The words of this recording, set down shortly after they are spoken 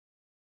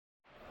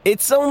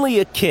It's only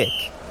a kick,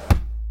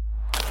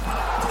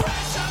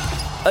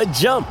 a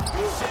jump,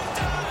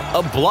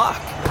 a block.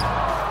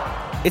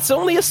 It's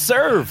only a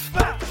serve.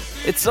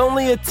 It's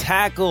only a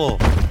tackle,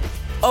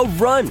 a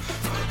run.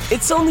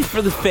 It's only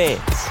for the fans.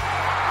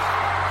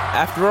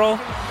 After all,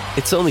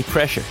 it's only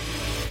pressure.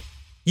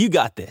 You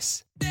got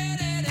this.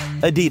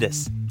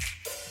 Adidas.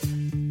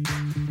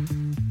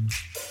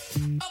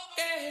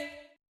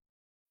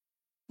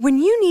 When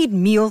you need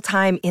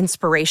mealtime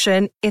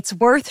inspiration, it's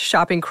worth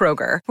shopping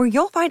Kroger, where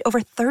you'll find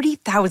over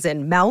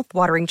 30,000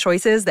 mouth-watering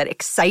choices that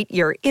excite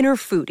your inner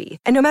foodie.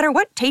 And no matter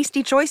what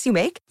tasty choice you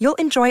make, you'll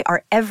enjoy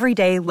our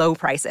everyday low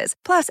prices,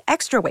 plus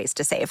extra ways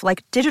to save,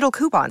 like digital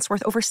coupons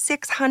worth over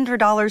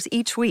 $600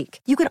 each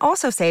week. You can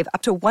also save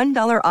up to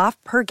 $1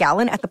 off per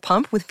gallon at the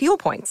pump with fuel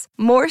points.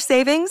 More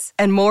savings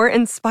and more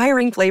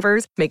inspiring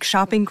flavors make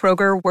shopping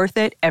Kroger worth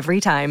it every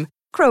time.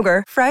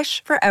 Kroger,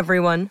 fresh for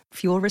everyone.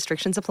 Fuel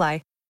restrictions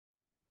apply.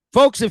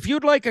 Folks, if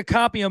you'd like a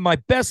copy of my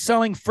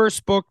best-selling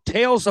first book,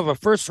 Tales of a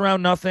First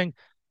Round Nothing,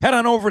 head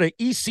on over to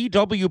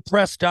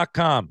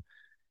ecwpress.com.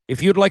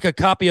 If you'd like a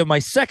copy of my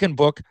second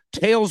book,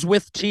 Tales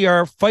with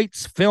TR,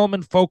 Fights, Film,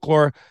 and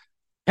Folklore,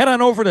 head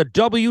on over to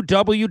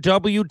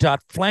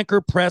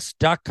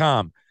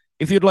www.flankerpress.com.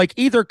 If you'd like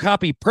either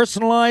copy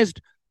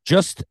personalized,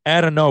 just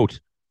add a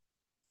note.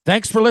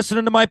 Thanks for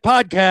listening to my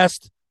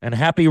podcast, and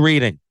happy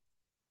reading.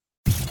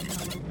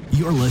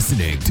 You're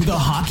listening to the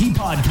Hockey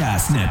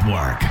Podcast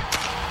Network.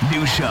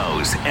 New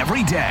shows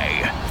every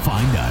day.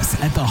 Find us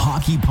at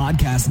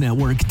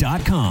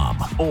thehockeypodcastnetwork.com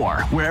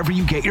or wherever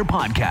you get your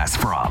podcasts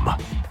from. I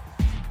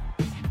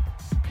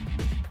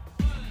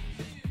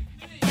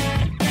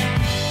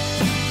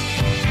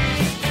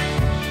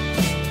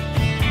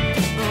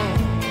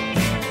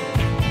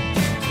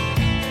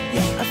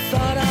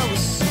thought I was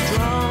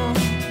strong,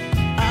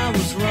 I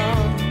was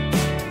wrong,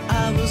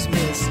 I was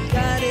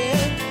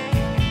misguided.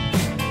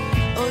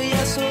 Oh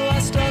yeah, so I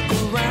stuck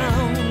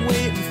around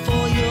waiting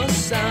for your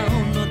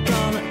sound. No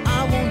darling,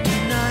 I won't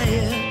deny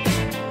it.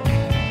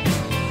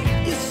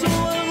 Yeah, so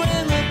I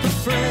rang up a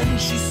friend,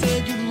 she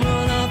said you'd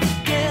run off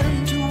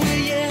again to where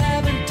you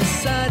haven't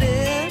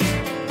decided.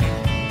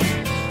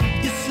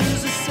 Yeah,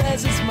 Susie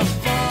says it's my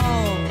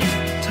fault,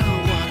 tell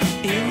her what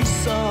an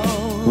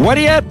insult. What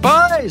do you at,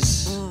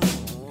 boys?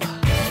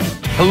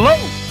 Hello.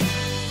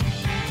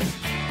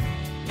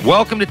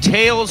 Welcome to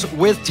Tales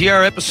with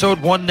TR, episode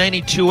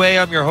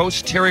 192A. I'm your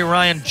host, Terry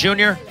Ryan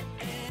Jr.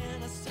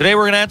 Today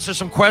we're going to answer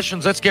some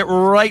questions. Let's get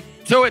right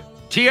to it.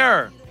 TR,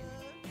 is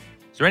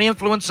there any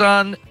influence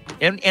on,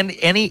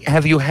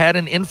 have you had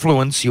an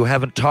influence you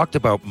haven't talked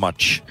about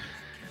much?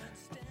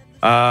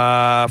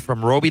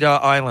 From Robidas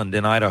Island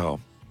in Idaho.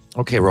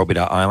 Okay,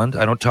 Robidas Island.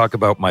 I don't talk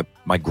about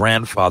my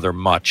grandfather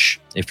much.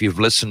 If you've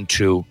listened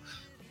to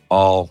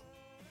all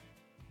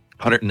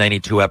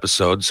 192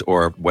 episodes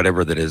or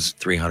whatever that is,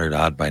 300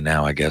 odd by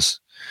now, I guess,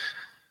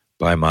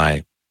 by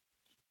my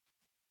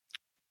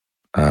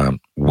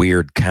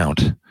weird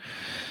count.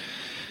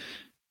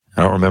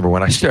 I don't remember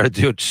when I started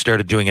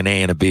doing an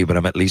A and a B, but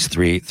I'm at least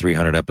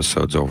 300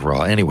 episodes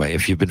overall. Anyway,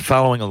 if you've been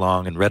following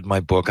along and read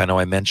my book, I know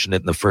I mentioned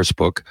it in the first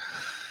book,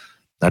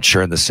 not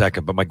sure in the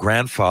second, but my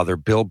grandfather,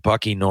 Bill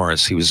Bucky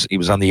Norris, he was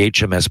on the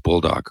HMS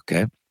Bulldog,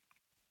 okay?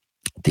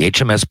 The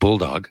HMS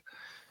Bulldog,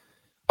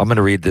 I'm going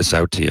to read this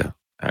out to you.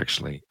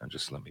 Actually,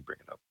 just let me bring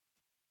it up.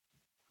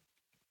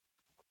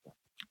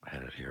 I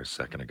had it here a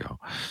second ago.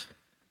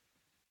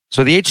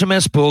 So the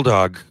HMS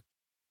Bulldog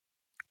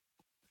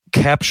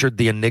captured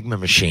the Enigma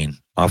machine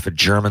off a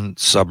German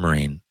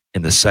submarine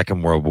in the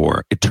Second World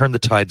War. It turned the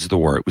tides of the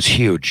war. It was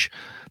huge.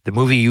 The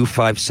movie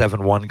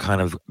U-571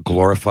 kind of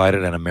glorified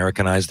it and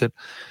Americanized it.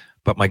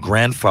 But my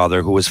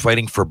grandfather, who was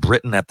fighting for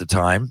Britain at the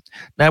time,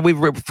 now we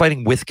were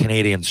fighting with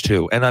Canadians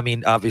too. And I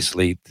mean,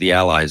 obviously, the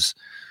Allies,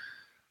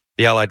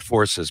 the Allied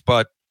forces.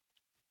 But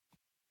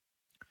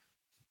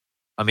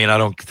I mean, I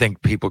don't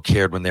think people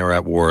cared when they were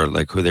at war,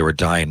 like who they were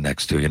dying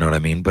next to, you know what I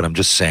mean? But I'm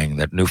just saying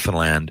that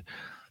Newfoundland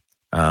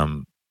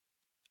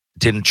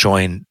didn't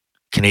join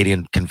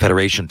Canadian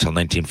Confederation until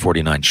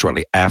 1949,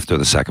 shortly after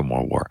the Second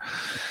World War.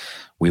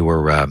 We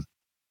were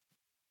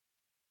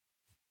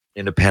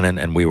independent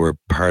and we were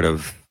part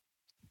of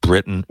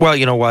Britain. Well,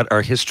 you know what?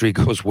 Our history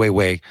goes way,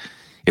 way.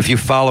 If you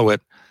follow it,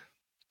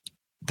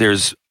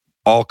 there's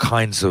all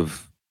kinds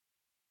of,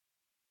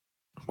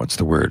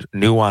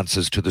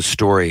 nuances to the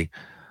story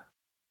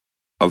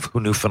of who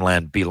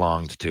Newfoundland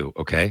belonged to,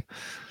 okay?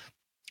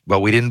 But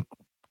we didn't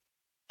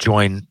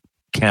join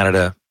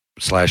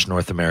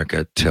Canada/North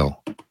America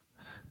till,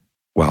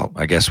 well,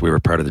 I guess we were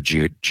part of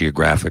the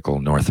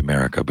geographical North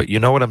America. But you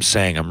know what I'm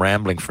saying? I'm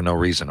rambling for no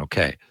reason,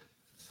 okay?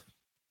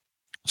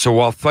 So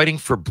while fighting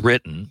for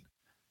Britain,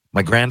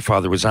 my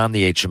grandfather was on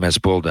the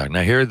HMS Bulldog.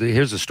 Now here's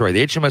the story.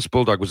 The HMS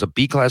Bulldog was a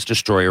B-class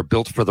destroyer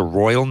built for the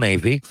Royal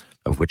Navy,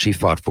 of which he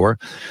fought for,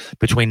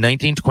 between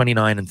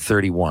 1929 and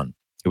 31.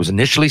 It was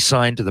initially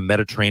signed to the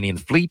Mediterranean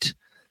Fleet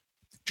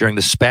during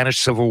the Spanish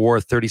Civil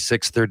War,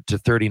 36 to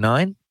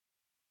 39.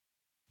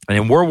 And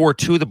in World War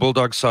II, the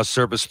Bulldog saw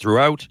service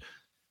throughout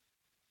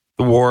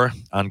the war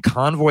on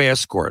convoy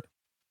escort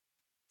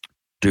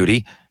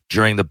duty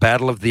during the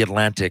Battle of the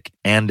Atlantic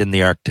and in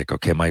the Arctic.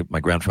 Okay, my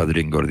grandfather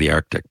didn't go to the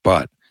Arctic,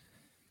 but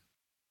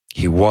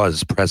he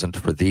was present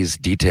for these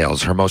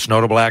details. Her most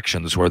notable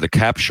actions were the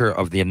capture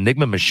of the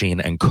Enigma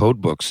machine and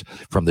code books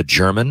from the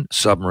German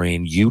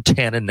submarine U-10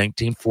 in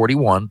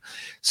 1941,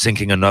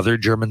 sinking another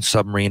German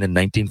submarine in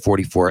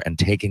 1944, and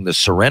taking the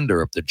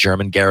surrender of the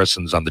German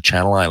garrisons on the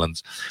Channel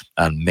Islands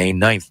on May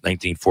 9th,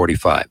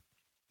 1945.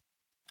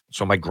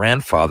 So my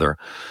grandfather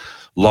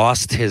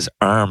lost his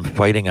arm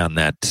fighting on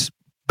that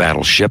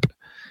battleship,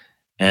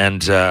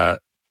 and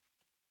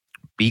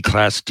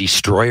B-class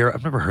destroyer.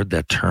 I've never heard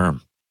that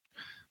term.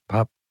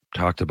 Pop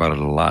talked about it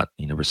a lot.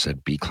 He never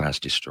said B-class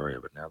destroyer,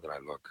 but now that I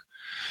look,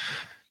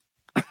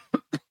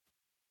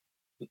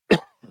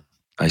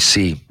 I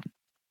see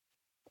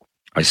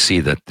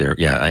that there.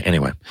 Yeah.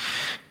 Anyway,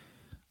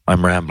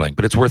 I'm rambling,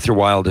 but it's worth your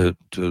while to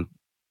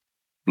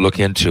look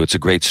into. It's a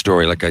great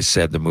story. Like I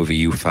said, the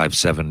movie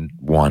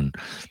U571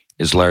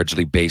 is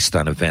largely based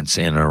on events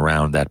in and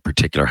around that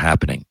particular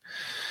happening.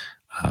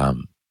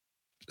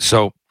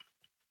 So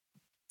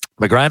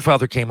my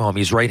grandfather came home.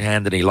 He's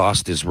right-handed. He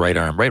lost his right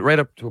arm, right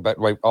up to about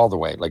right all the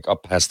way, like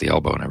up past the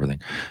elbow and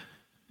everything.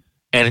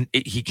 And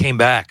he came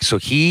back. So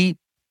he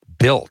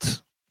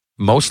built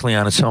mostly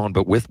on his own,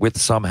 but with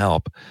some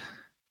help,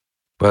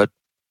 but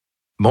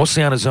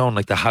mostly on his own,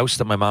 like the house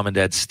that my mom and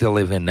dad still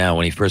live in now.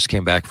 When he first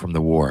came back from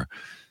the war,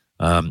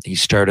 he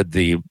started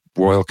the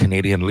Royal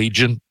Canadian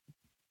Legion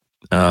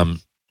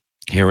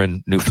here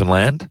in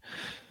Newfoundland.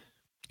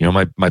 You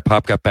know, my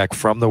pop got back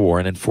from the war,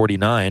 and in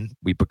 1949,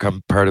 we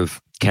become part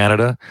of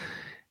Canada,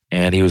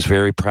 and he was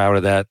very proud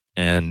of that.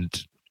 And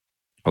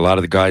a lot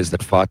of the guys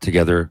that fought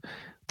together,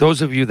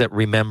 those of you that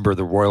remember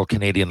the Royal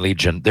Canadian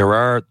Legion,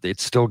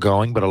 it's still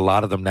going, but a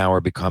lot of them now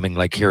are becoming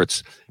like here.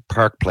 It's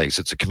Park Place.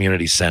 It's a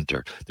community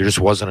center. There just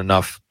wasn't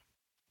enough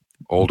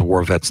old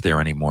war vets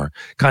there anymore.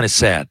 Kind of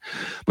sad.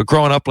 But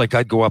growing up, like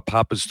I'd go up,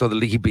 Papa's, so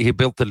he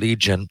built the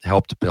Legion,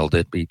 helped build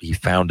it. He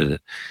founded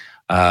it.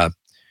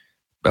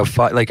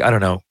 Like, I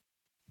don't know,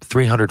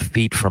 300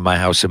 feet from my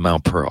house in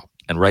Mount Pearl.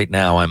 And right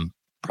now I'm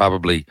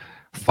probably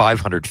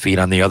 500 feet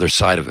on the other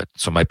side of it.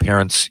 So my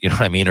parents, you know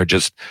what I mean, are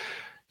just,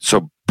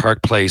 so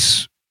Park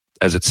Place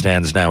as it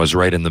stands now is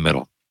right in the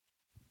middle.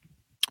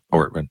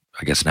 Or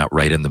I guess not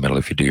right in the middle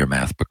if you do your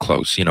math, but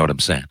close. You know what I'm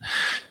saying?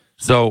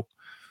 So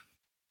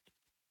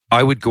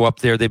I would go up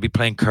there. They'd be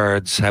playing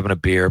cards, having a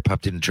beer.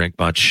 Pop didn't drink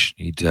much.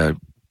 He'd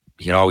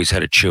always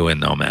had a chew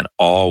in though, man.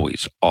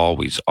 Always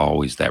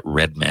that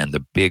red man,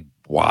 the big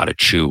wad of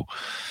chew,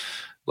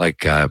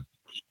 like an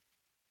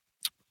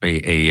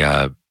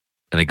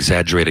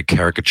exaggerated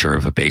caricature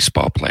of a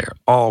baseball player.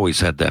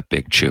 Always had that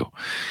big chew.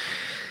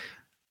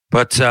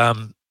 But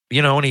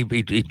you know, and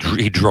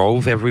he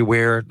drove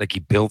everywhere. Like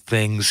he built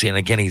things, and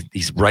again,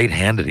 he's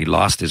right-handed. He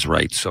lost his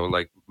right, so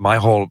like my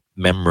whole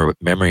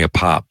memory of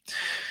Pop,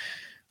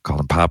 call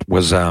him Pop,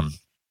 was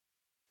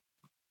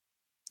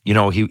you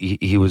know,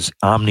 he was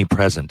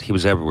omnipresent. He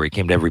was everywhere. He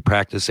came to every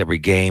practice, every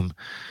game.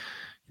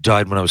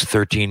 Died when I was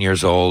 13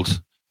 years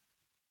old.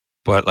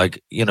 But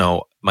like, you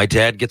know, my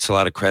dad gets a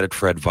lot of credit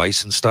for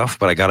advice and stuff,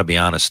 but I got to be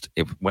honest,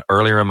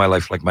 earlier in my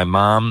life, like my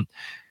mom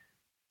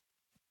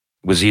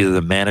was either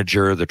the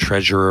manager, the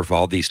treasurer of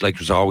all these, like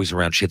was always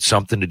around. She had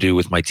something to do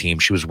with my team.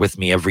 She was with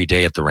me every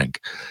day at the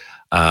rink.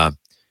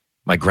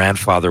 My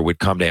grandfather would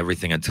come to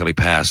everything until he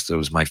passed. It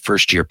was my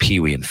first year Pee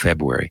Wee in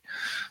February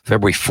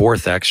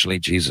 4th, actually,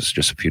 Jesus,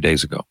 just a few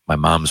days ago, my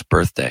mom's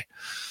birthday.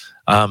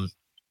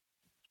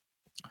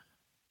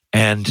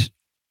 And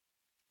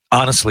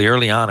honestly,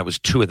 early on, it was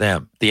two of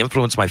them. The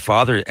influence my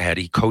father had,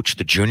 he coached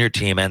the junior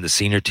team and the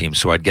senior team,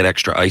 so I'd get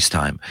extra ice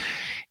time.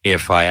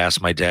 If I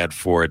asked my dad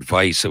for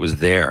advice, it was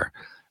there.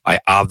 I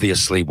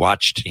obviously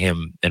watched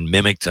him and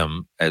mimicked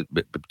him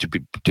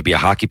to be a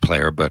hockey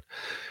player, but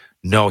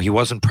no, he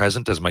wasn't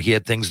present as he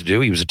had things to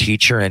do. He was a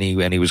teacher and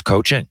he was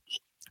coaching,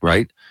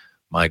 right?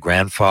 My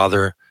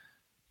grandfather,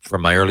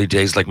 from my early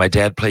days, like my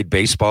dad played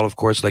baseball, of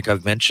course, like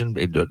I've mentioned,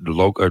 the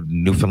local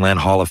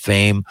Newfoundland Hall of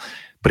Fame.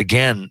 But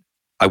again,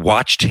 I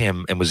watched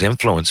him and was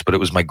influenced, but it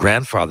was my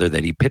grandfather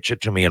that he pitched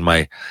it to me in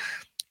my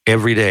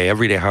every day,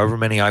 however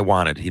many I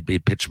wanted.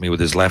 He'd pitch me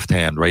with his left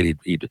hand, right?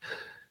 He'd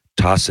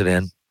toss it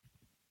in,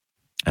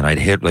 and I'd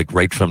hit like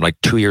right from like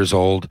 2 years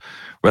old,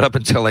 right up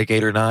until like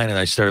 8 or 9, and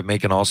I started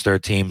making all-star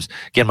teams.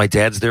 Again, my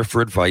dad's there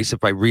for advice.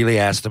 If I really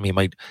asked him, he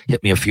might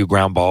hit me a few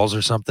ground balls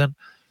or something,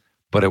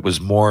 but it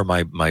was more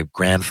my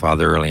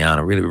grandfather early on.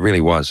 It really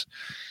was.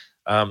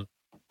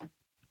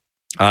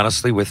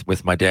 Honestly,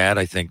 with my dad,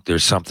 I think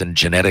there's something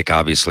genetic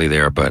obviously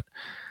there, but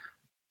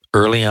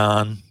early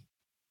on,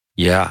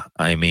 yeah,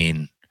 I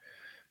mean,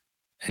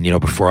 and you know,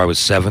 before I was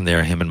 7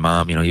 there, him and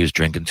Mom, you know, he was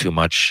drinking too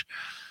much.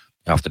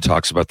 He often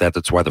talks about that.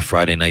 That's why the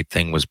Friday night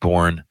thing was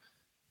born.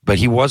 But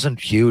he wasn't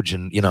huge,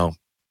 and you know,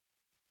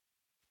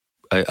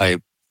 I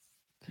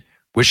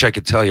wish I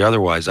could tell you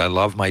otherwise. I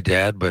love my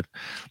dad,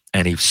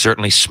 and he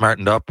certainly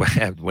smartened up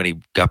when he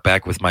got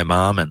back with my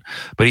mom.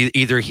 But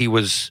either he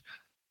was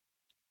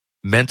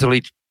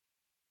mentally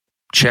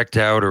checked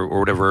out or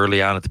whatever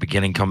early on at the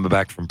beginning, coming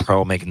back from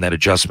pro, making that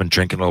adjustment,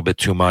 drinking a little bit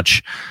too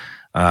much,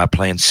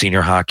 playing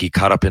senior hockey,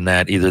 caught up in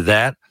that. Either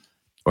that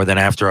or then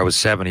after I was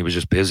 7, he was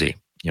just busy,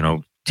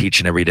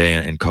 teaching every day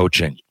and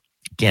coaching.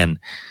 Again,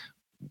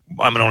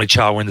 I'm an only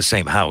child. We're in the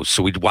same house.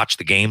 So we'd watch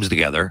the games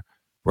together,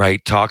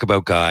 right? Talk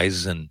about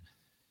guys. And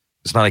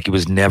it's not like he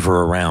was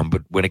never around.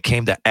 But when it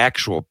came to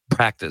actual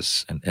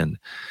practice and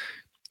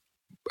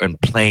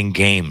playing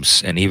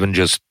games and even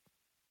just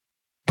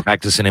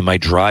practicing in my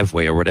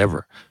driveway or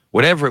whatever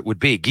it would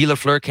be. Guy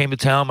Lafleur came to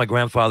town. My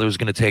grandfather was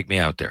going to take me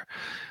out there.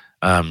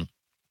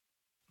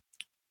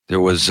 There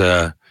was,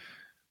 I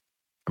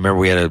remember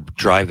we had a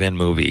drive-in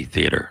movie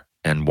theater,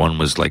 and one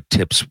was like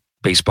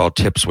baseball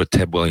tips with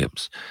Ted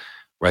Williams,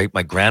 right?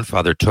 My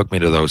grandfather took me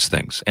to those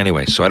things.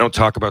 Anyway, so I don't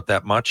talk about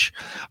that much.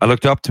 I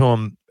looked up to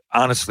him,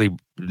 honestly,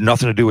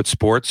 nothing to do with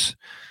sports.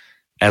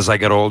 As I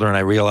got older and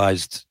I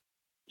realized,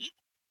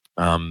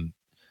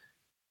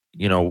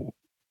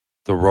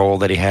 the role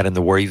that he had in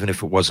the war, even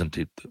if it wasn't,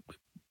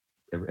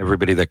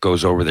 everybody that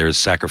goes over there is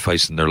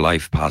sacrificing their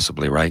life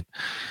possibly, right?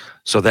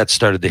 So that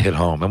started to hit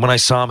home. And when I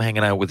saw him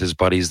hanging out with his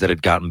buddies that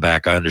had gotten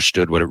back, I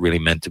understood what it really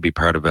meant to be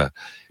part of a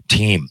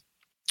team,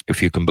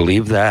 if you can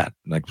believe that.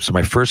 So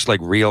my first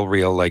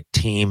real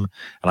team,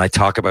 and I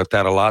talk about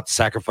that a lot,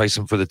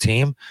 sacrificing for the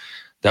team,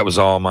 that was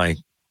all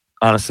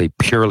honestly,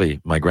 purely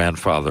my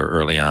grandfather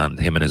early on,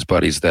 him and his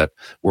buddies that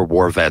were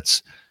war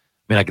vets.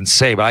 I mean, I can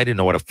say, but I didn't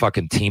know what a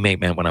fucking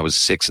teammate meant when I was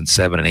 6 and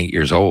 7 and 8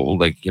 years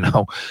old. I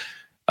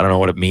don't know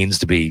what it means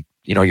to be,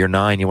 you're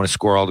 9, you want to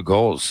score all the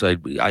goals. I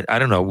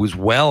don't know. It was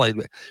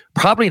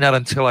probably not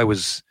until I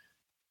was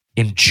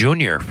in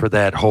junior for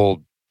that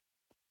whole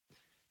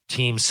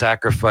team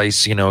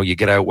sacrifice, you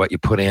get out what you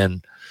put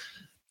in,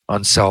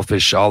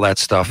 unselfish, all that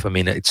stuff. I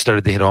mean, it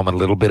started to hit home a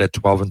little bit at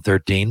 12 and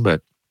 13,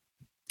 but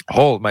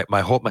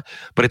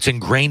but it's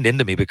ingrained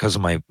into me because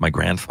of my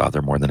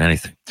grandfather more than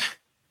anything.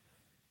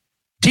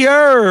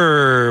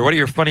 TR, what are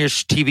your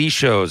funniest TV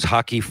shows?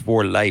 Hockey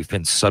for Life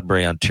in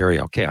Sudbury,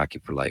 Ontario. Okay, Hockey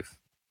for Life.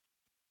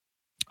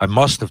 I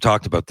must have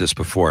talked about this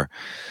before.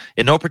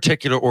 In no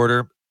particular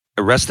order,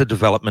 Arrested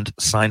Development,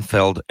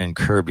 Seinfeld, and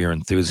Curb Your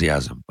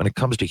Enthusiasm. When it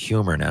comes to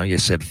humor now, you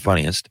said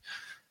funniest.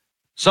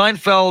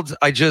 Seinfeld,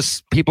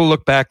 people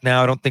look back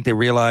now, I don't think they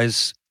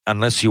realize,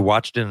 unless you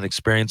watched it and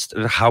experienced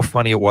it, how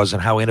funny it was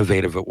and how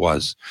innovative it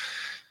was.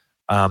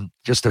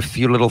 Just a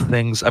few little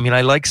things. I mean,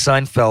 I like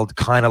Seinfeld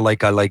kind of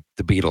like I like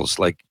the Beatles,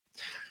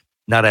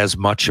 not as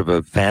much of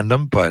a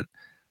fandom, but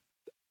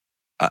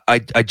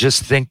I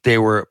just think they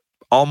were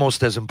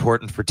almost as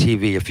important for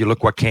TV if you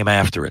look what came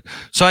after it.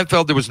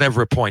 Seinfeld, there was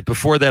never a point.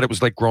 Before that, it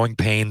was like Growing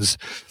Pains.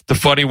 The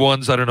funny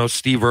ones, I don't know,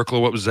 Steve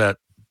Urkel, what was that?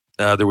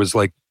 There was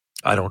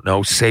I don't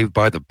know, Saved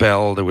by the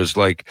Bell. There was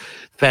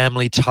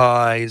Family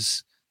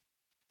Ties.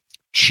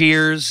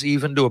 Cheers,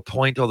 even to a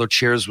point, although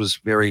Cheers was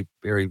very,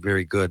 very,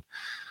 very good.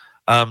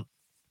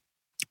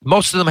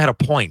 Most of them had a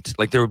point.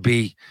 There would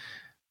be,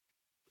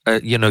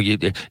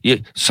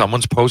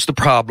 someone's posed a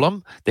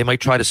problem. They might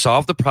try to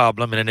solve the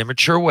problem in an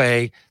immature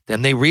way.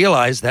 Then they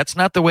realize that's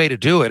not the way to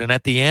do it. And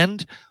at the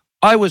end,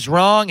 I was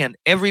wrong and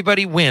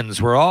everybody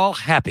wins. We're all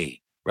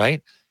happy,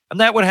 right? And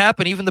that would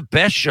happen. Even the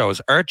best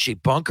shows, Archie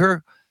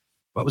Bunker.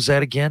 What was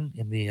that again?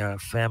 In the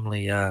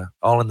family,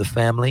 All in the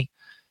Family.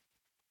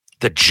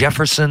 The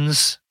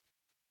Jeffersons.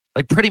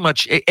 Pretty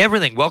much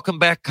everything. Welcome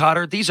Back,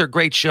 Kotter. These are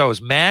great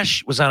shows.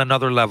 MASH was on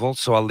another level,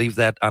 so I'll leave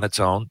that on its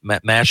own.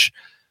 MASH,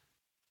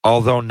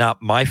 although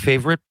not my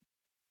favorite,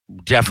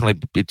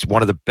 definitely it's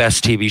one of the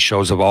best TV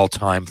shows of all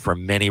time for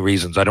many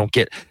reasons. I don't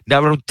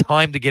have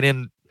time to get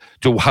into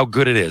how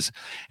good it is.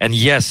 And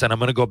yes, and I'm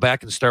going to go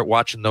back and start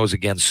watching those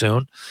again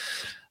soon.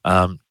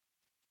 I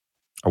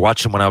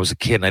watched them when I was a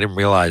kid, and I didn't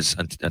realize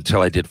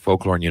until I did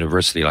folklore in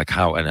university, and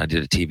I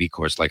did a TV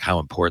course, how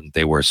important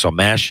they were. So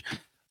MASH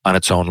on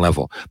its own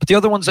level. But the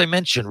other ones I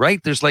mentioned, right?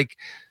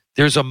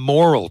 There's a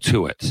moral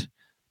to it.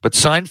 But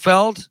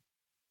Seinfeld,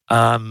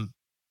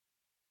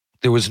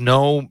 there was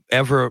no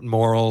ever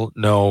moral,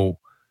 no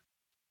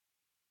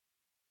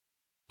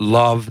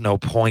love, no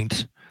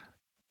point.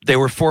 They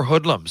were for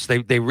hoodlums.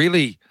 They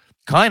really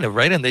kind of,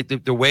 right? And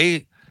the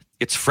way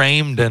it's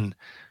framed and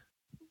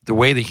the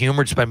way the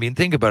humor,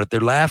 think about it.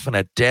 They're laughing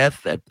at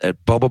death,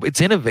 at bubble.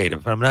 It's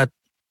innovative.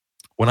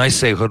 When I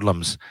say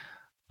hoodlums,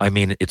 I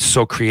mean, it's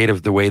so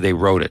creative the way they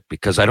wrote it,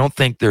 because I don't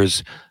think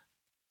there's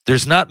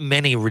not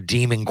many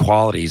redeeming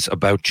qualities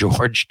about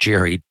George,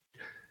 Jerry,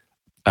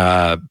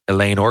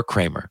 Elaine, or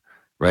Kramer,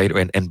 right?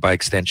 And by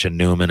extension,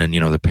 Newman and,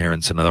 the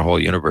parents and the whole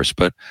universe.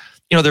 But,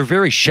 they're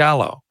very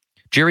shallow.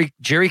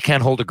 Jerry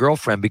can't hold a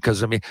girlfriend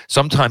because,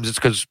 sometimes it's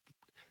because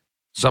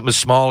something as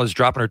small as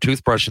dropping her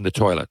toothbrush in the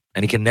toilet,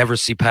 and he can never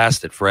see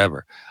past it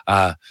forever.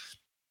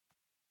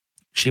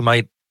 She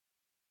might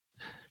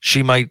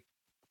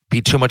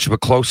be too much of a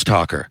close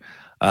talker.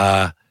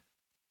 And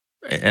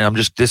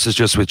this is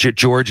just with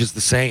George is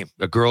the same.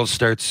 A girl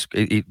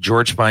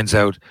George finds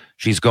out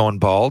she's going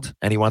bald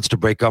and he wants to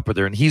break up with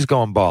her and he's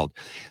going bald.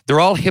 They're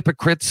all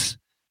hypocrites,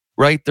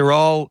 right? They're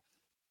all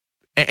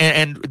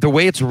And the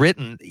way it's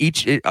written,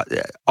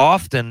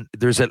 often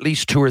there's at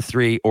least 2 or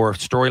 3 or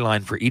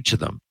storyline for each of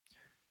them,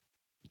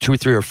 2 or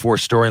 3 or 4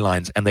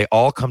 storylines, and they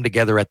all come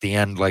together at the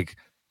end, like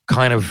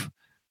kind of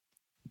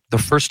the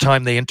first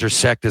time they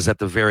intersect is at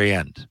the very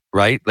end,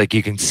 right? Like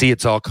you can see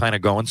it's all kind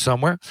of going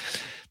somewhere.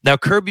 Now,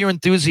 Curb Your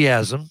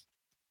Enthusiasm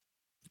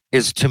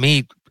is, to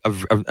me, a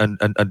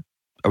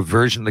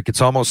version, like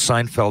it's almost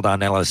Seinfeld on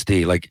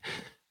LSD. Like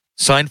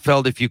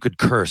Seinfeld, if you could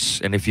curse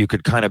and if you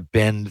could kind of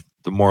bend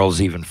the morals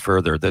even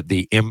further,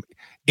 the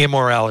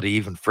immorality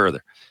even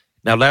further.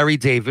 Now, Larry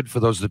David, for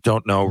those that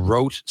don't know,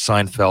 wrote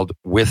Seinfeld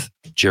with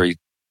Jerry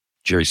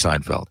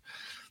Seinfeld.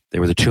 They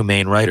were the 2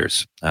 main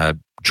writers.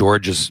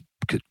 George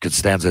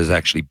Costanza is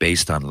actually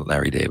based on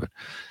Larry David.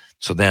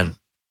 So then,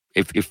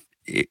 if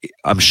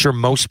I'm sure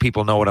most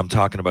people know what I'm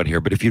talking about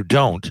here, but if you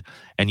don't,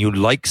 and you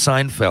like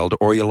Seinfeld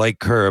or you like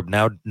Curb,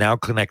 now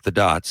connect the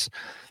dots.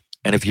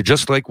 And if you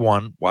just like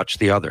one, watch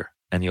the other,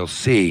 and you'll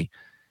see.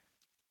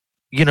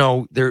 You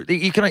know, they're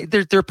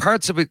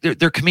parts of it.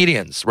 They're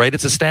comedians, right?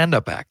 It's a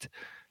stand-up act.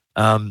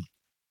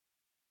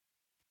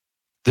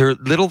 There are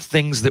little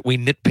things that we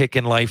nitpick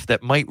in life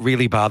that might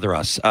really bother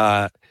us.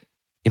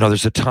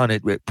 There's a ton.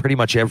 Pretty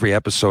much every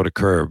episode of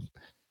Curb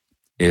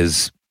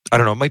is, I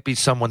don't know, it might be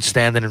someone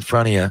standing in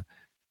front of you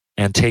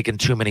and taking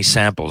too many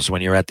samples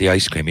when you're at the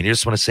ice cream. And you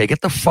just want to say,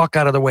 get the fuck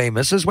out of the way,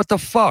 missus. What the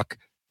fuck?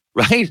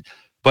 Right?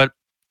 But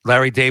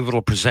Larry David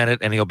will present it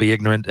and he'll be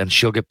ignorant and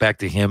she'll get back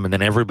to him and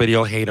then everybody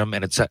will hate him.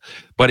 And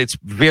but it's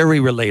very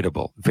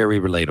relatable, very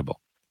relatable.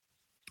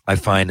 I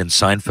find in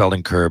Seinfeld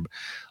and Curb,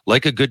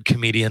 like a good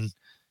comedian,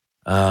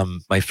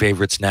 my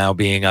favorites now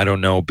being, I don't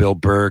know, Bill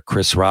Burr,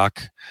 Chris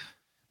Rock,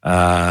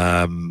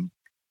 Chappelle.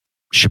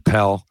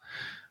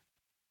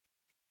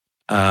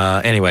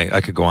 Anyway,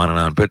 I could go on and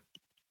on, but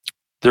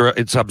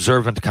it's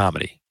observant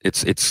comedy.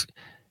 It's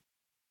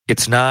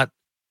not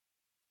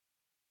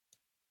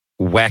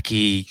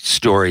wacky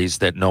stories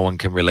that no one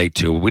can relate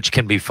to, which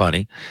can be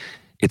funny.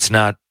 It's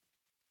not,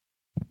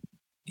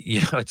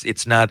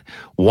 it's not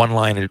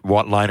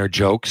one-liner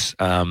jokes,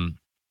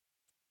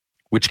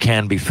 which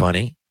can be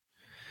funny.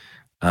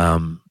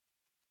 I'm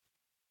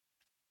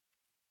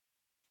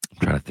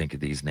trying to think of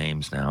these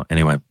names now.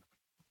 Anyway,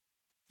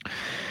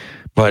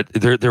 but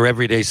they're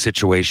everyday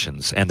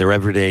situations, and they're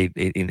everyday.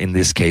 In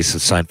this case,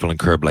 it's Seinfeld and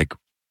Curb, like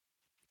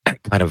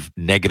kind of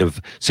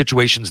negative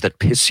situations that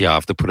piss you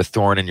off, to put a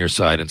thorn in your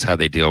side, and it's how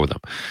they deal with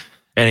them.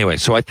 Anyway,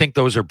 so I think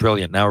those are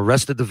brilliant. Now,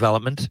 Arrested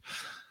Development,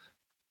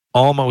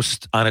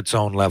 almost on its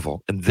own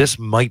level, and this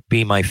might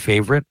be my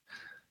favorite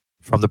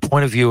from the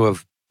point of view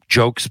of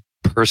jokes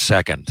per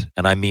second,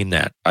 and I mean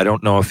that. I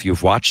don't know if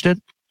you've watched it.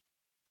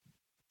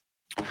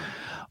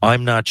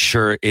 I'm not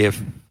sure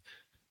if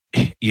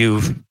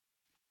you've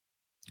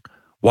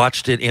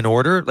watched it in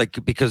order,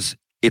 like, because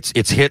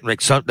it's hit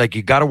like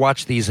you got to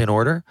watch these in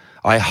order.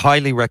 I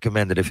highly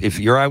recommend it. If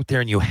you're out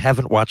there and you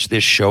haven't watched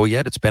this show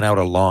yet, it's been out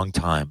a long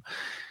time,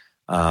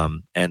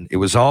 and it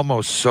was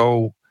almost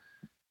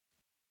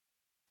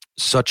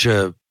such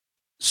a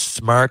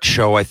smart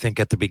show, I think,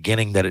 at the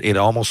beginning, that it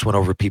almost went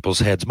over people's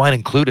heads, mine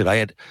included.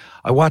 I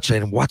watched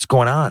it and what's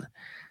going on? And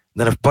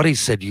then if buddies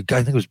said,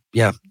 I think it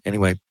was,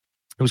 anyway,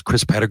 it was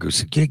Chris Pettigrew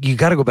said, you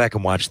got to go back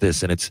and watch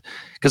this. And it's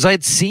because I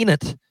had seen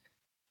it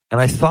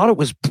and I thought it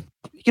was,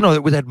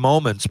 it had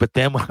moments, but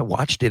then when I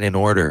watched it in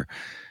order,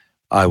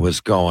 I was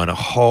going,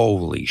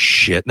 holy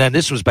shit. And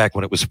this was back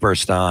when it was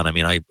first on. I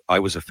mean, I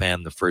was a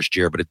fan the first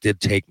year, but it did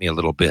take me a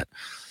little bit.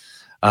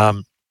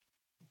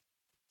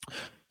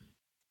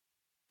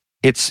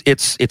 It's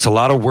a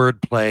lot of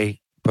wordplay,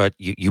 but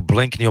you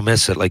blink and you'll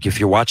miss it. Like if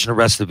you're watching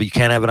Arrested, you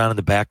can't have it on in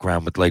the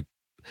background with like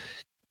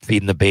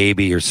feeding the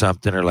baby or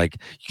something, or like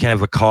you can't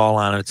have a call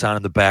on it, it's on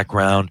in the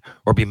background,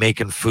 or be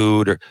making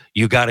food, or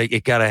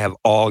it gotta have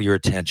all your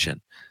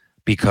attention,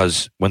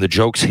 because when the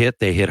jokes hit,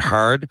 they hit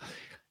hard.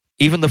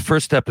 Even the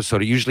first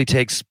episode, it usually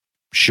takes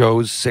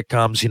shows,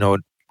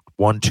 sitcoms,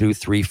 1, 2,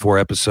 3, 4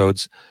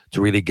 episodes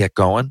to really get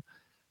going,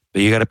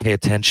 but you got to pay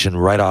attention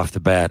right off the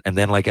bat. And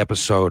then like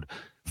episode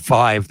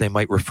 5, they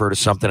might refer to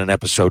something in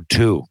episode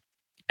 2,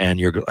 and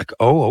you're like,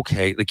 oh,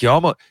 okay. Like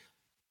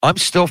I'm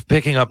still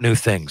picking up new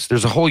things.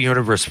 There's a whole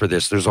universe for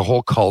this. There's a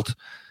whole cult.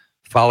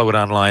 Follow it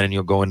online and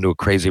you'll go into a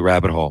crazy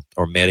rabbit hole,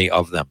 or many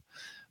of them.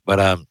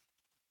 But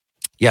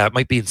it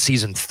might be in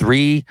season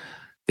 3.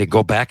 They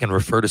go back and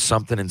refer to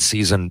something at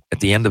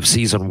the end of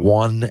season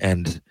 1.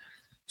 And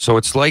so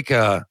it's like,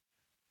 I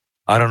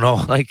don't know,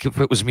 like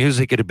if it was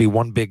music, it'd be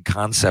one big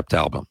concept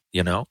album,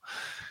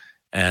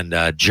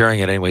 And during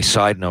it, anyway,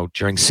 side note,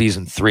 during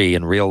season 3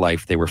 in real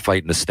life, they were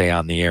fighting to stay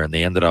on the air, and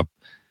they ended up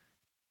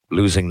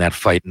losing that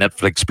fight.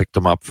 Netflix picked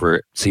them up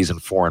for season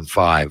 4 and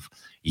 5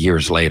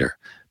 years later.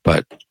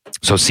 But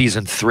so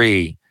season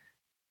 3,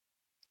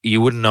 you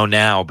wouldn't know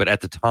now, but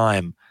at the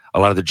time, a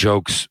lot of the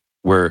jokes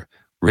were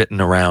written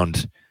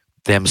around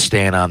them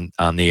staying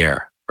on the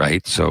air,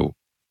 right? So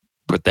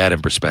put that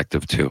in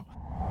perspective too.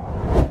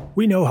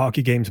 We know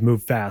hockey games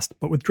move fast,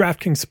 but with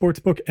DraftKings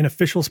Sportsbook, an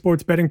official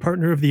sports betting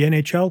partner of the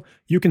NHL,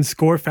 you can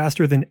score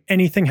faster than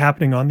anything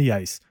happening on the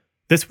ice.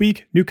 This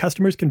week, new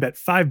customers can bet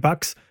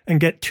 $5 and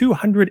get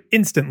 $200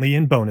 instantly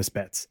in bonus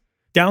bets.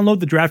 Download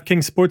the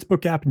DraftKings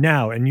Sportsbook app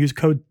now and use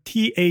code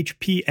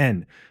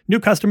THPN. New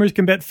customers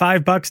can bet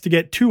 $5 to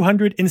get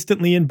 $200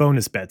 instantly in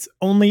bonus bets,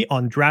 only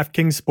on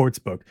DraftKings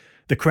Sportsbook.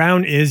 The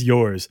crown is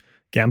yours.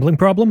 Gambling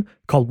problem?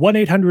 Call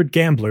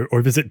 1-800-GAMBLER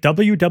or visit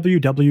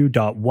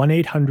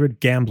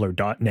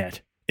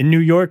www.1800gambler.net. In New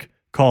York,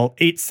 call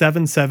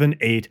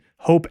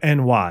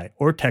 8778-HOPE-NY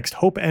or text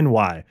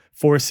HOPE-NY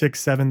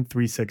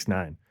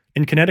 467-369.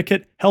 In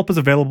Connecticut, help is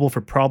available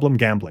for problem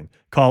gambling.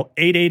 Call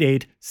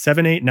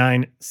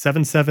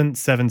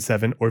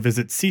 888-789-7777 or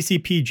visit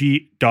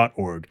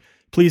ccpg.org.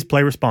 Please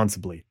play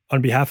responsibly.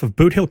 On behalf of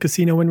Boot Hill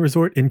Casino and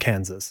Resort in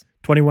Kansas.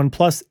 21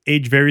 plus,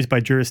 age varies by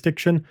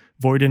jurisdiction,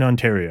 void in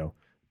Ontario.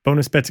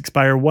 Bonus bets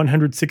expire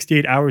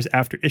 168 hours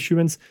after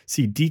issuance.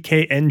 See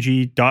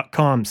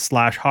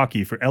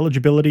dkng.com/hockey for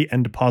eligibility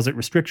and deposit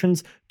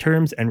restrictions,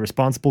 terms, and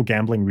responsible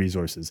gambling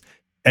resources.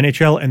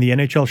 NHL and the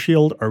NHL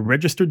Shield are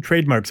registered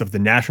trademarks of the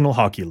National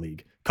Hockey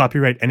League.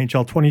 Copyright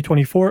NHL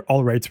 2024,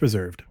 all rights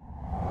reserved.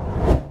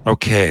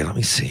 Okay, let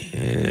me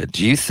see.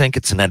 Do you think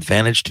it's an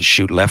advantage to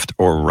shoot left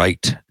or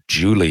right?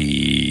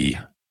 Julie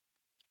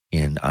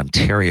in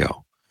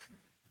Ontario.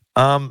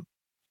 No,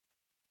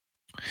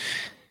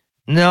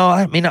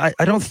 I mean, I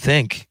don't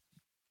think.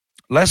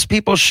 Less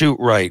people shoot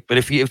right, but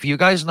if you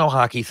guys know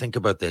hockey, think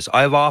about this.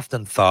 I've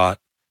often thought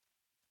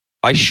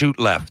I shoot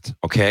left,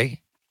 okay?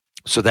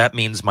 So that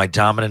means my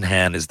dominant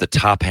hand is the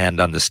top hand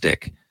on the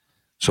stick.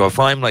 So if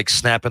I'm like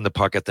snapping the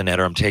puck at the net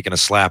or I'm taking a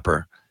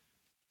slapper,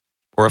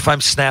 or if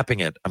I'm snapping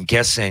it, I'm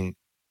guessing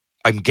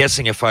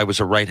if I was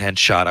a right-hand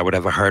shot, I would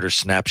have a harder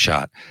snap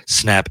shot.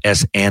 Snap,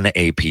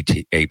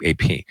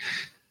 S-N-A-P-T-A-P.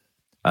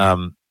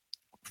 From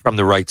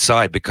the right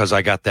side because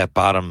I got that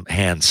bottom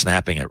hand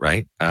snapping it,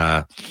 right?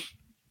 A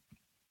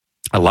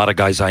lot of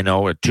guys I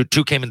know,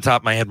 two came in the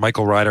top of my head,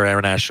 Michael Ryder,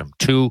 Aaron Asham.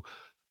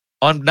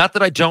 Not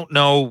that I don't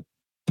know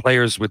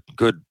players with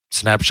good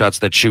snapshots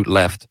that shoot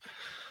left.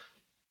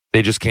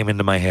 They just came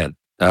into my head.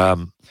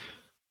 For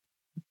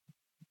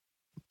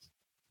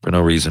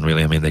no reason,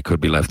 really. I mean, they could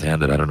be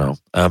left-handed. I don't know.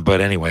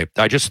 But anyway,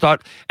 I just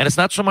thought, and it's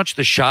not so much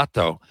the shot,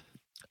 though.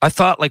 I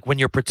thought, like, when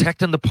you're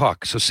protecting the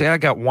puck, so say I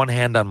got one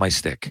hand on my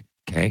stick,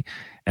 okay?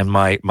 And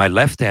my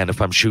left hand,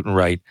 if I'm shooting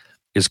right,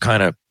 is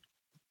kind of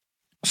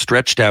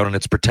stretched out and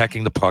it's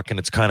protecting the puck and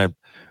it's kind of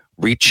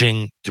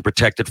reaching to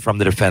protect it from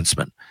the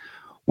defenseman.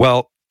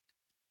 Well,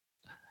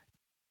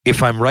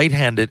 if I'm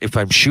right-handed, if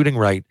I'm shooting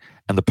right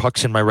and the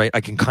puck's in my right,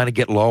 I can kind of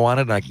get low on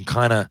it and I can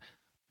kind of...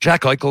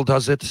 Jack Eichel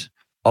does it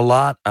a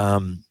lot.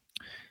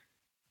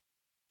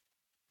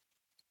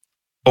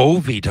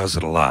 Ovi does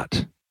it a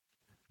lot.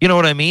 You know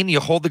what I mean? You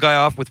hold the guy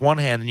off with one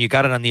hand and you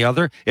got it on the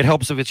other. It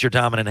helps if it's your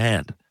dominant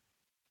hand.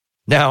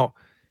 Now,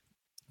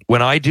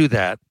 when I do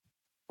that,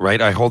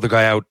 right, I hold the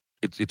guy out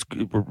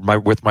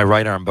with my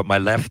right arm, but my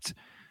left,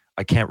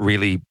 I can't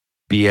really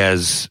be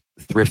as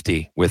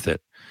thrifty with it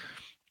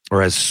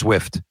or as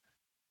swift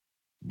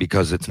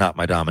because it's not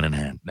my dominant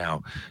hand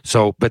now.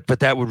 So, but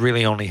that would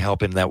really only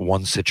help in that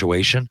one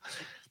situation.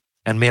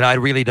 And man, I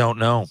really don't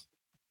know.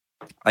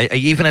 I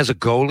even as a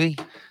goalie,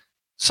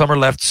 some are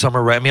left, some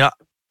are right. I mean,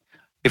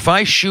 if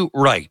I shoot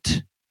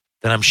right,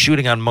 then I'm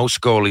shooting on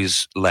most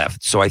goalies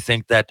left. So I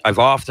think that I've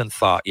often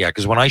thought,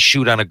 because when I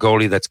shoot on a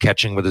goalie that's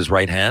catching with his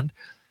right hand,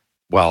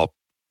 well,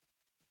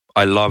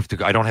 I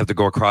don't have to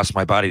go across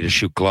my body to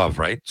shoot glove,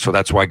 right? So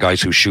that's why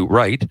guys who shoot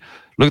right,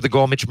 look at the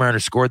goal Mitch Marner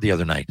scored the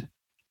other night,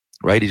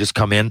 right? He just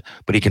come in,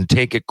 but he can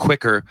take it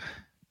quicker.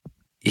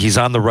 He's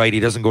on the right.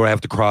 He doesn't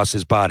have to cross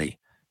his body.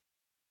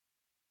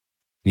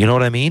 You know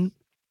what I mean?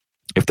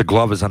 If the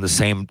glove is on the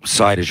same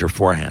side as your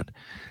forehand.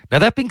 Now,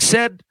 that being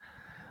said,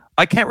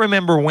 I can't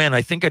remember when.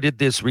 I think I did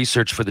this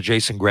research for the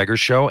Jason Gregor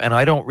show, and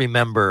I don't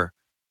remember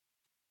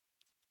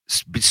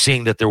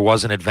seeing that there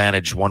was an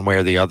advantage one way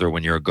or the other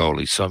when you're a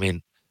goalie. So, I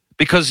mean,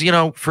 because,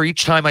 for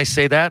each time I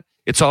say that,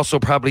 it's also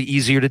probably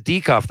easier to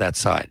deke off that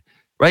side,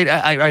 right?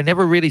 I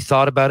never really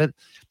thought about it,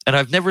 and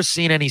I've never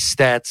seen any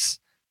stats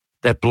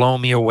that blow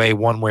me away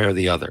one way or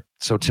the other.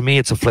 So, to me,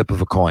 it's a flip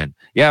of a coin.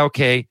 Yeah,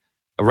 okay,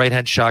 a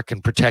right-hand shot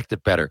can protect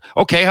it better.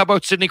 Okay, how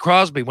about Sidney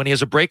Crosby when he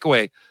has a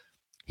breakaway?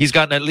 He's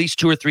gotten at least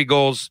 2 or 3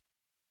 goals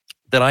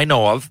that I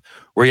know of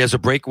where he has a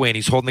breakaway and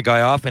he's holding the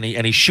guy off and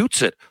he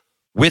shoots it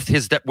with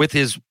his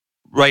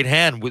right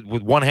hand with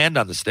one hand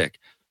on the stick,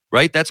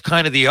 right? That's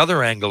kind of the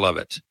other angle of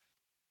it.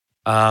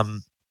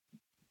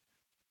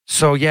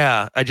 So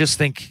yeah, I just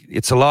think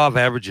it's a law of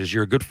averages.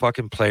 You're a good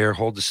fucking player.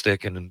 Hold the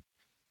stick in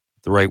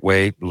the right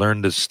way.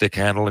 Learn to stick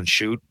handle and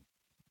shoot.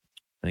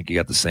 I think you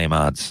got the same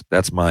odds.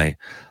 That's my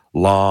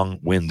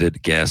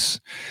long-winded guess.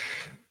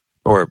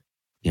 Or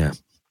yeah.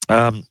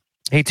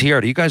 Hey TR,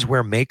 do you guys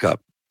wear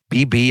makeup?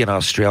 BB in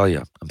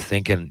Australia. I'm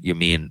thinking you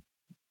mean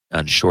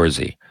on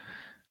Shoresy,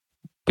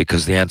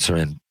 because the answer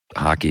in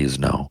hockey is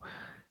no.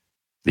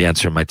 The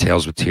answer in my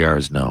Tales with TR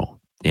is no.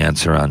 The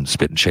answer on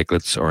Spit and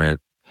Chicklets or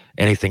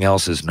anything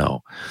else is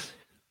no.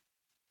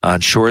 On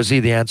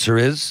Shoresy, the answer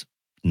is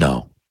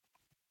no.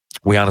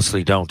 We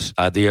honestly don't.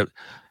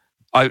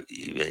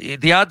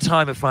 The odd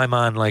time if I'm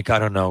on, like, I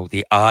don't know,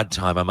 the odd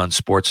time I'm on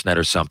Sportsnet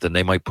or something,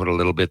 they might put a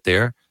little bit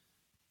there.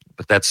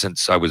 But that's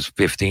since I was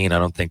 15. I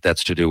don't think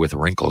that's to do with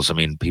wrinkles. I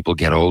mean, people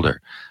get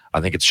older. I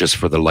think it's just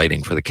for the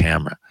lighting for the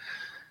camera.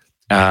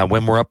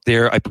 When we're up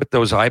there, I put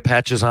those eye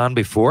patches on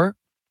before,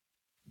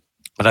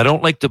 but I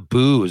don't like to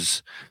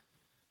booze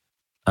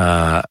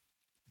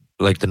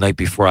like the night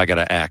before I got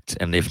to act.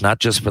 And if not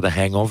just for the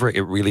hangover,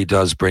 it really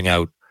does bring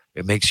out,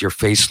 it makes your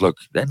face look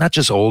not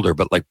just older,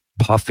 but like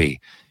puffy.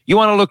 You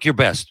want to look your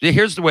best.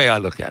 Here's the way I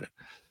look at it.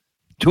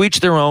 To each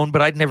their own,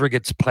 but I'd never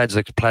get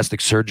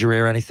plastic surgery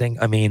or anything.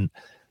 I mean,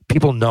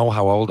 people know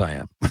how old I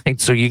am,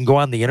 right? So you can go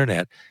on the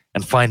internet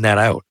and find that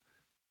out.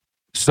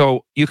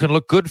 So you can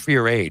look good for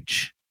your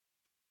age,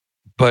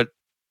 but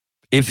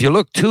if you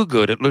look too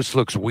good, it just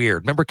looks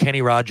weird. Remember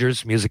Kenny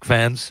Rogers, music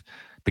fans,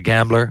 the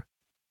gambler?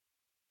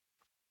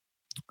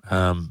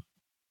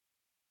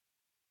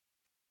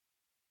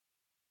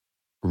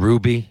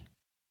 Ruby.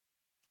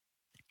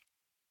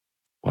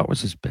 What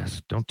was his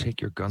best? Don't take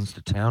your guns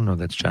to town. No,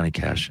 that's Johnny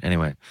Cash.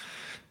 Anyway.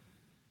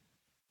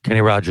 Kenny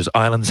Rogers,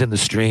 Islands in the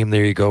Stream.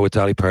 There you go with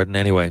Dolly Parton.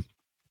 Anyway,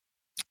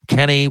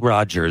 Kenny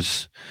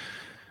Rogers,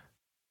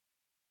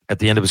 at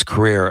the end of his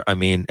career, I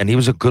mean, and he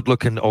was a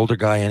good-looking older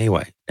guy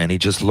anyway. And he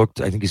just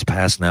looked, I think he's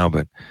passed now,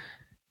 but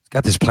he's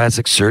got this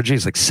plastic surgery.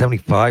 He's like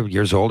 75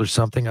 years old or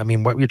something. I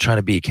mean, what were you trying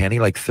to be, Kenny?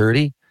 Like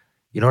 30?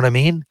 You know what I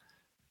mean?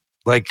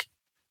 Like,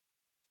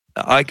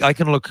 I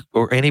can look,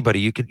 or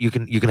anybody, you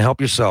can help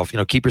yourself,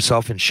 keep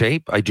yourself in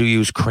shape. I do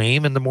use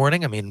cream in the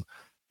morning. I mean,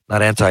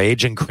 not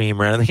anti-aging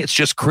cream or anything. It's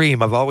just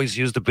cream. I've always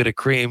used a bit of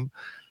cream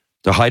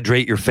to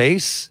hydrate your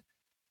face.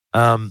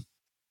 And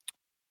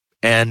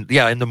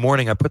yeah, in the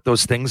morning, I put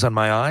those things on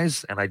my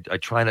eyes, and I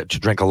try to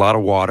drink a lot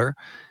of water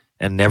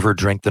and never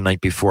drink the night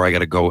before I got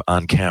to go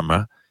on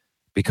camera,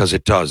 because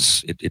it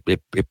does.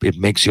 It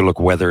makes you look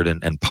weathered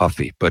and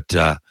puffy. But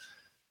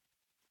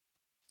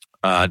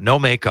no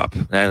makeup.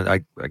 And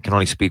I can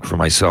only speak for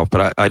myself,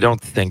 but I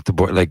don't think the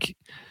boy,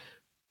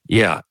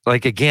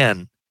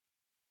 again,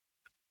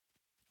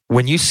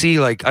 when you see,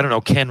 like, I don't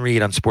know, Ken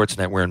Reed on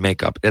Sportsnet wearing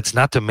makeup, it's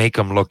not to make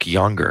him look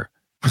younger,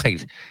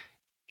 right?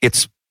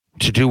 It's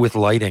to do with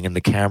lighting and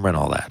the camera and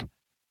all that.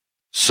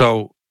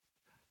 So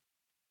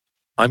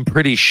I'm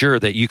pretty sure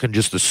that you can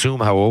just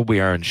assume how old we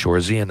are in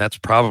Shoresy, and that's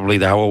probably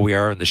how old we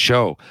are in the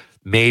show.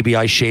 Maybe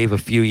I shave a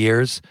few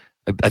years.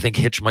 I think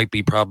Hitch might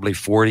be probably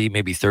 40,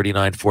 maybe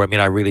 39, 40. I mean,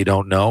 I really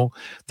don't know.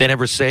 They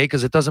never say,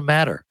 because it doesn't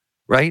matter,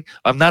 right?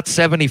 I'm not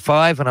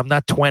 75 and I'm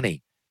not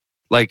 20.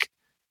 Like,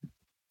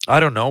 I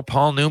don't know,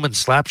 Paul Newman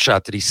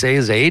Slapshot, did he say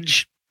his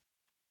age?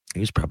 He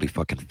was probably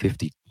fucking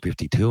 50,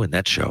 52 in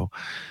that show.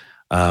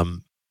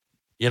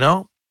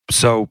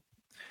 So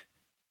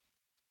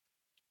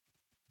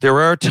there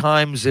are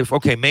times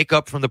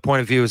makeup from the point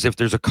of view is if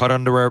there's a cut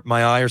under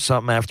my eye or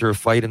something after a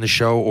fight in the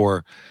show,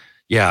 or,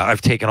 yeah,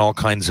 I've done all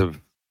kinds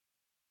of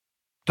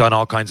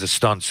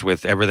stunts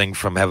with everything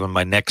from having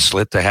my neck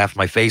slit to half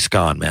my face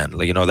gone, man.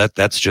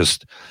 That's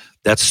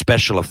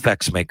special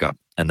effects makeup,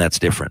 and that's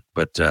different.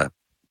 But,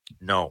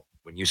 no,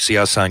 when you see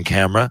us on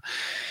camera,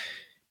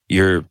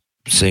 you're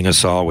seeing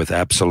us all with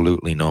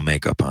absolutely no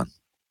makeup on.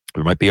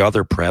 There might be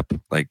other prep,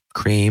 like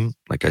cream,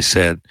 like I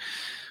said,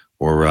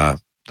 or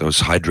those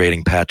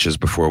hydrating patches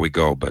before we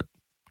go, but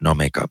no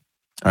makeup.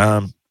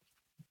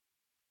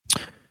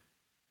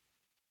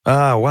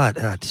 What?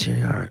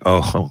 TR.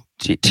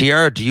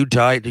 TR, do you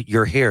dye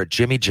your hair?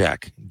 Jimmy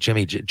Jack's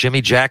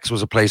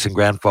was a place in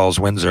Grand Falls,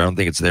 Windsor. I don't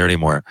think it's there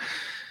anymore.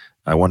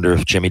 I wonder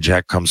if Jimmy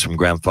Jack comes from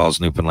Grand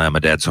Falls, Newfoundland, my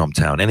dad's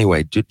hometown.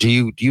 Anyway, do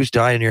you use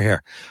dye in your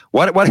hair?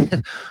 What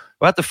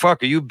the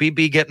fuck? Are you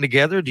BB getting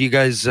together? Do you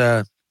guys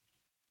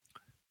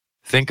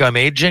think I'm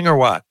aging or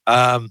what?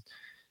 I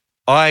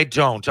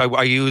don't.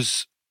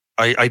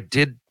 I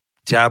did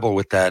dabble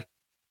with that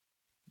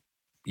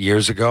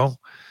years ago,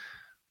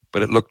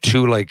 but it looked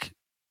too like,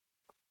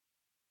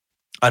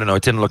 I don't know,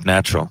 it didn't look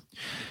natural.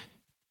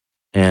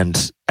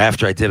 And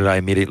after I did it, I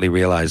immediately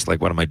realized,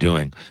 like, what am I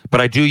doing? But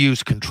I do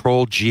use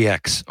Control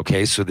GX.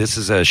 Okay, so this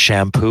is a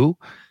shampoo.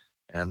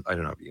 And I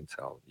don't know if you can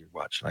tell. You're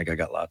watching. Like, I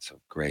got lots of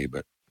gray,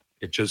 but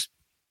it just,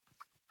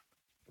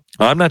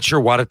 I'm not sure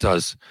what it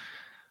does.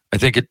 I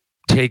think it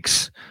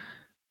takes,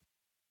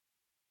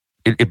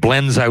 it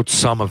blends out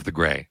some of the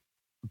gray,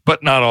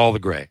 but not all the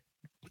gray.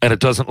 And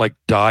it doesn't, like,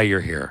 dye your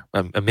hair.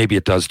 Maybe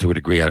it does to a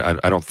degree.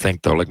 I don't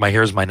think, though. Like, my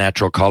hair is my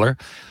natural color.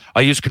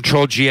 I use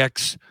Control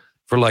GX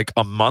for like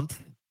a month,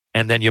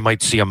 and then you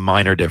might see a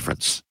minor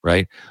difference,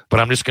 right? But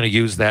I'm just going to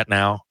use that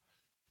now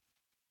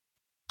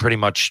pretty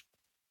much,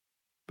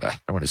 I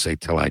don't want to say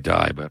till I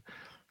die, but,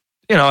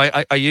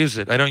 I use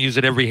it. I don't use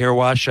it every hair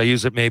wash. I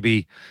use it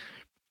maybe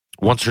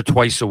once or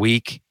twice a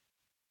week.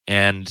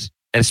 And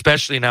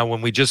especially now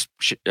when when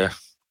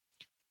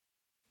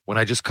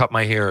I just cut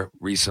my hair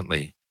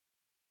recently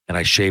and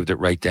I shaved it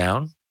right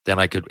down, then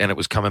and it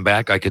was coming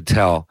back, I could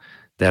tell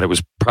that it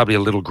was probably a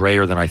little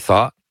grayer than I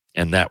thought.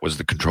 And that was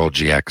the Control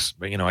GX.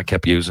 But, I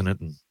kept using it.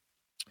 And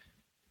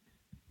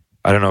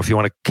I don't know if you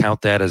want to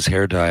count that as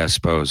hair dye, I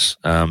suppose.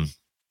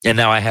 And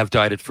now I have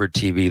dyed it for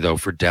TV, though,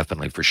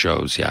 definitely for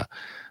shows, yeah.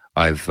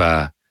 I've,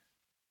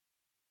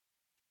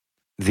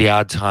 the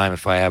odd time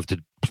if I have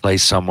to play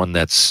someone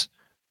that's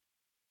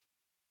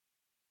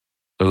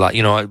a lot,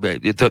 you know,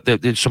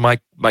 so my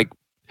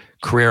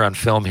career on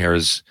film here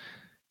is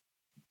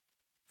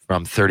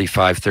from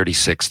 35,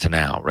 36 to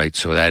now, right?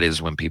 So that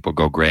is when people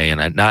go gray,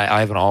 and I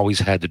haven't always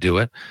had to do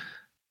it,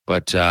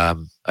 but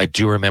I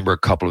do remember a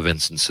couple of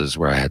instances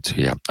where I had to.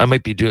 Yeah, I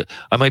might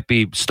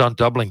be stunt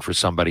doubling for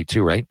somebody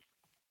too, right?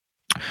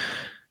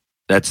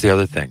 That's the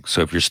other thing.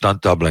 So if you're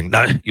stunt doubling,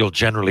 you'll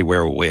generally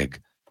wear a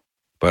wig,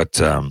 but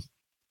I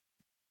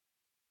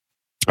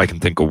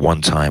can think of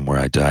one time where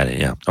I dyed it.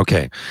 Yeah,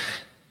 okay.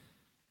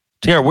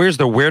 Tara, where's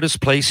the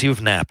weirdest place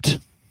you've napped?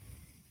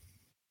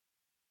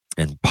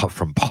 And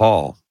from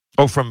Paul.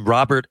 Oh, from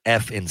Robert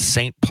F. in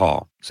St.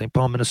 Paul,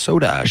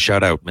 Minnesota.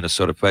 Shout out,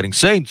 Minnesota Fighting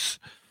Saints.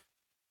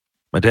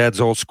 My dad's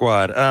old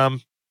squad.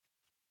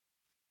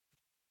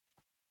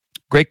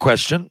 Great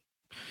question.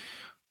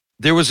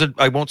 There was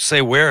I won't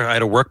say where, I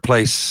had a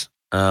workplace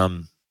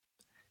in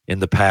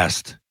the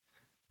past,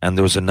 and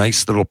there was a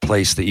nice little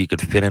place that you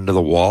could fit into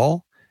the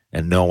wall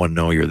and no one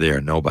know you're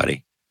there,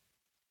 nobody.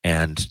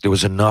 And there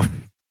was enough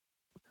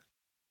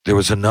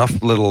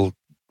little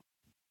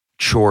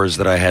chores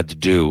that I had to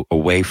do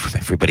away from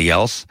everybody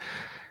else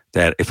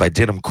that if I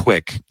did them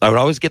quick, I would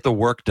always get the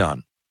work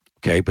done,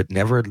 okay, but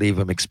never leave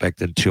them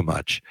expecting too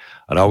much.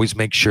 I'd always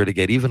make sure to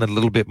get even a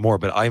little bit more,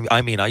 but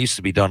I mean, I used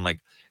to be done, like,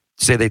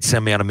 say they'd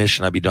send me on a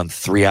mission, I'd be done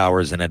 3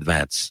 hours in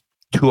advance,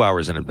 2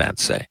 hours in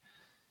advance, say.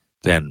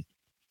 Then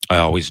I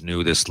always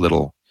knew this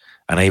little,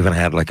 and I even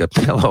had like a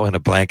pillow and a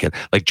blanket,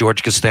 like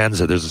George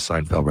Costanza, there's a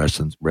Seinfeld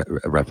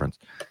reference,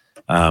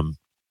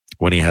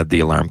 when he had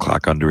the alarm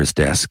clock under his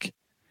desk.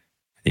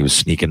 He was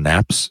sneaking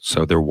naps.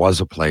 So there was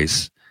a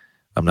place,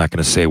 I'm not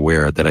going to say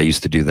where, that I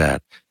used to do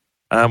that.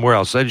 Where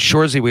else? At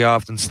Shoresy, we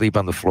often sleep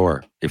on the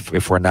floor.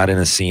 If we're not in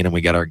a scene and we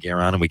got our gear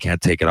on and we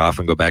can't take it off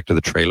and go back to the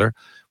trailer,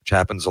 which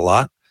happens a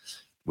lot,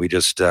 we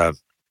just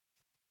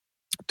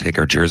take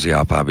our jersey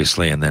off,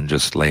 obviously, and then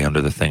just lay under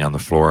the thing on the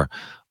floor.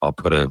 I'll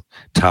put a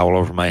towel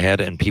over my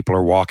head, and people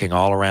are walking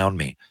all around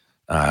me.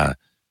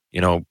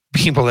 You know,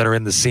 people that are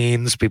in the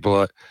scenes,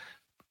 people,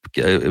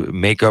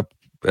 makeup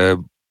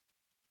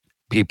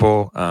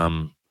people,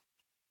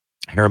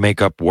 hair,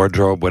 makeup,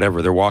 wardrobe,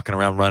 whatever. They're walking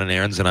around running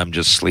errands, and I'm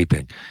just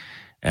sleeping.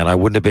 And I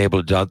wouldn't have been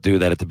able to do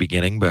that at the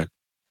beginning, but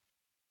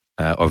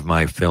of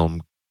my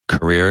film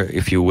career,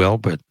 if you will.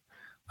 But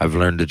I've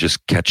learned to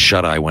just catch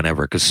shut-eye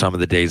whenever, because some of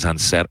the days on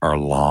set are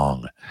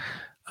long,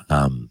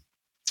 no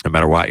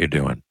matter what you're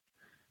doing.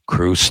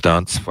 Crew,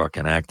 stunts,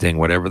 fucking acting,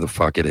 whatever the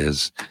fuck it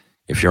is.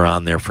 If you're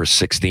on there for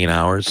 16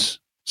 hours,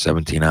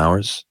 17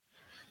 hours,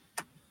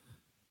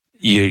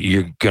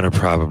 you're going to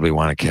probably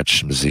want to catch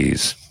some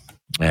Z's.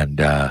 And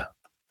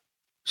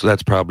so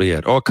that's probably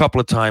it. Oh, a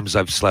couple of times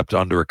I've slept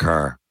under a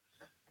car.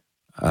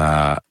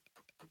 I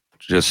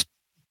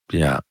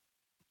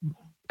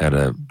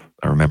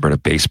remember at a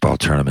baseball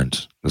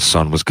tournament, the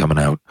sun was coming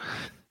out.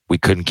 We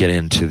couldn't get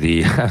into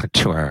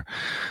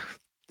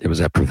it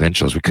was at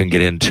Provincials. We couldn't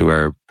get into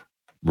our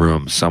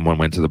room. Someone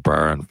went to the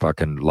bar and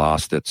fucking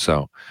lost it.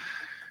 So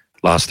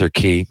lost their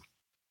key,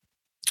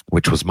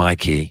 which was my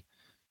key.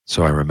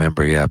 So I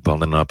remember,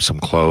 building up some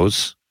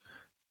clothes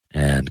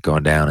and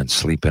going down and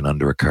sleeping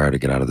under a car to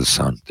get out of the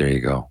sun. There you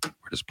go.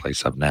 Weirdest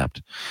place I've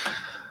napped.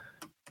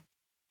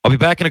 I'll be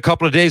back in a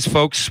couple of days,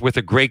 folks, with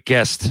a great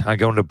guest. I'm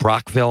going to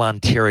Brockville,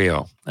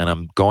 Ontario, and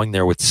I'm going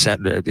there with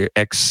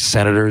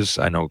ex-senators.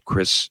 I know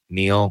Chris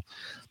Neal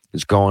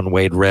is going,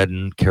 Wade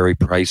Redden, Carey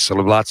Price. So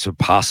lots of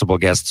possible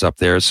guests up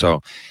there.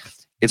 So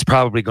it's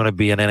probably going to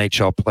be an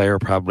NHL player,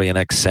 probably an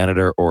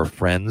ex-senator or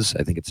friends.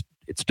 I think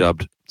it's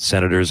dubbed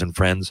Senators and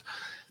Friends.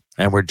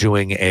 And we're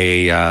doing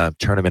a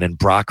tournament in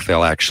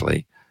Brockville,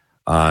 actually,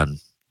 on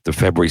the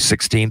February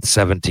 16th,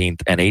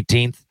 17th, and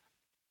 18th.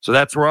 So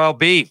that's where I'll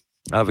be.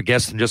 I'll have a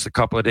guest in just a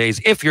couple of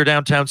days. If you're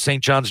downtown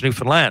St. John's,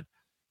 Newfoundland,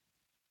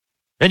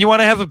 and you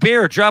want to have a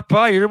beer, drop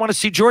by. You want to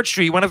see George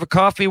Street, you want to have a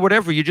coffee,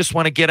 whatever. You just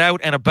want to get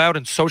out and about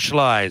and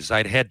socialize.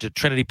 I'd head to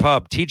Trinity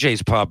Pub,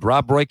 TJ's Pub,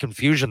 Rob Roy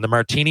Confusion, the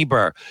Martini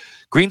Bar,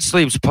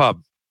 Greensleeves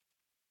Pub,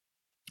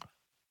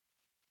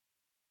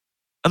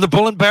 and the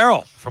Bull and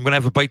Barrel. If I'm going to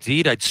have a bite to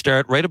eat, I'd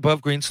start right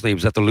above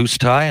Greensleeves at the Loose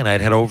Tie, and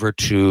I'd head over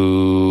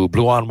to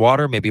Blue on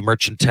Water, maybe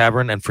Merchant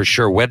Tavern, and for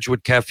sure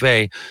Wedgwood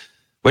Cafe.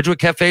 Wedgwood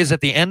Cafe is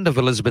at the end of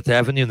Elizabeth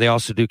Avenue, and they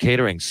also do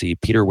catering. See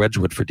Peter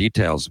Wedgwood for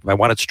details. If I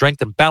wanted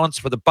strength and balance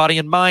for the body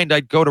and mind,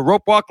 I'd go to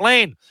Rope Walk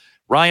Lane.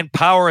 Ryan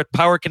Power at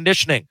Power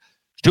Conditioning.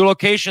 There's 2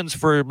 locations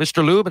for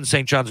Mr. Lube in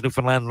St. John's,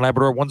 Newfoundland and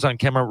Labrador. One's on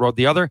Cameron Road,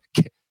 the other,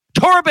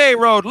 Torbay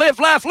Road. Live,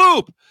 laugh,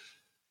 lube.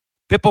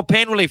 Pitbull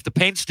Pain Relief, the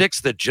pain sticks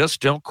that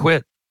just don't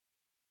quit.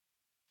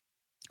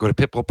 Go to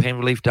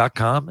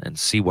pitbullpainrelief.com and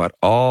see what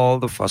all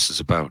the fuss is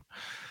about.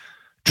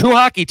 True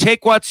Hockey,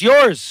 take what's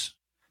yours.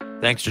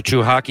 Thanks to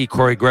True Hockey,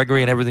 Corey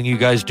Gregory, and everything you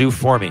guys do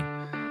for me.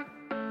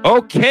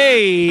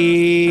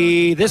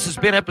 Okay, this has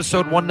been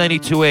episode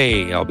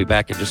 192A. I'll be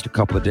back in just a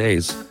couple of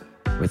days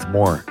with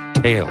more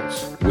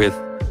Tales with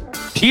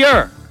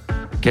Pierre.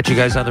 Catch you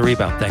guys on the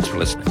rebound. Thanks for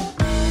listening.